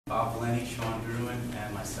Bob Lenny, Sean Druin,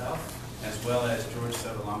 and myself, as well as George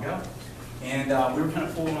Sotalongo. And we were kind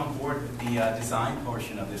of pulled on board with the design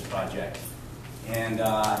portion of this project. And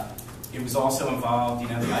it was also involved,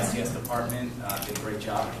 the ICS department did a great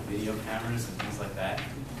job with the video cameras and things like that.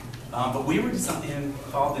 But we were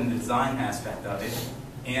involved in the design aspect of it.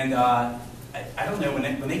 And I don't know,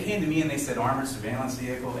 when they came to me and they said armored surveillance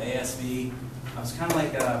vehicle, ASV, I was kind of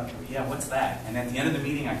like, yeah, what's that? And at the end of the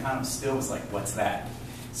meeting, I kind of still was like, what's that?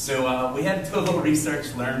 So we had to do a little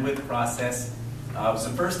research, learn with the process. It was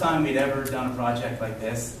the first time we'd ever done a project like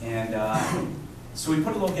this. And so we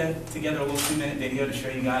put together a little 2-minute video to show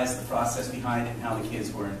you guys the process behind it and how the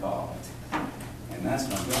kids were involved. And that's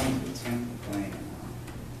what I'm going to attempt to play.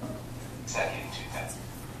 Executive 2000.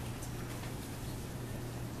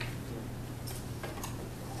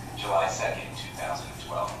 July 2nd,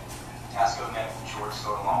 2012. Tasco met with George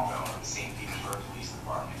Sotalongo of the St. Petersburg Police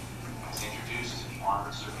Department and was introduced to the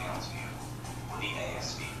armored surveillance vehicle, or the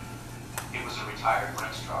ASV. It was a retired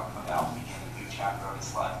Brinks truck about to begin a new chapter of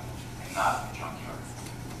its life, and not in the junkyard.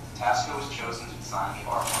 Tasco was chosen to design the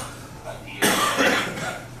artwork with ideas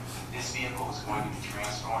of this vehicle was going to be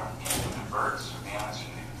transformed into a converted surveillance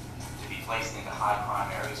unit to be placed into high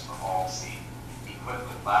crime areas for all to see, equipped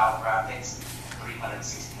with loud graphics and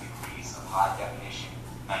 360 degrees of high definition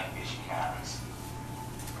night vision cameras.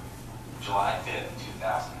 July 5th,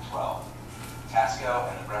 2012. Tasco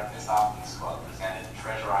and the Breakfast Optics Club presented the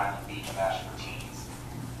Treasure Island Beach Bash for teens.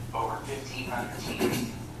 Over 1,500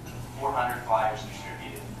 teens, 400 flyers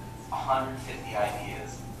distributed, 150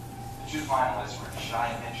 ideas. The two finalists were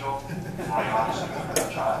Shia Mitchell and Roy Armstrong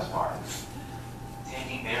from Child's Park.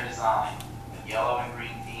 Taking their design, the yellow and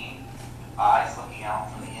green theme, with eyes looking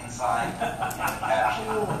out from the inside, and the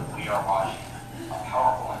caption, "We are watching." A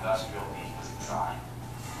powerful industrial theme was designed.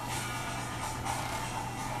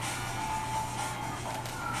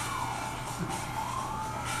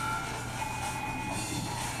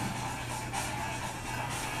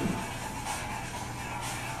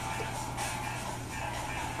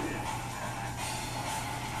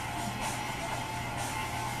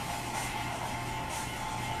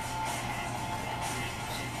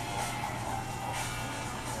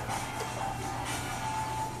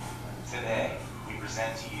 Today, we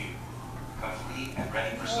present to you, complete and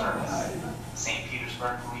ready for service, St.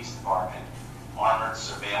 Petersburg Police Department Armored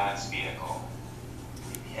Surveillance Vehicle.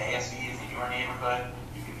 If the ASV is in your neighborhood,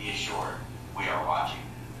 you can be assured we are watching.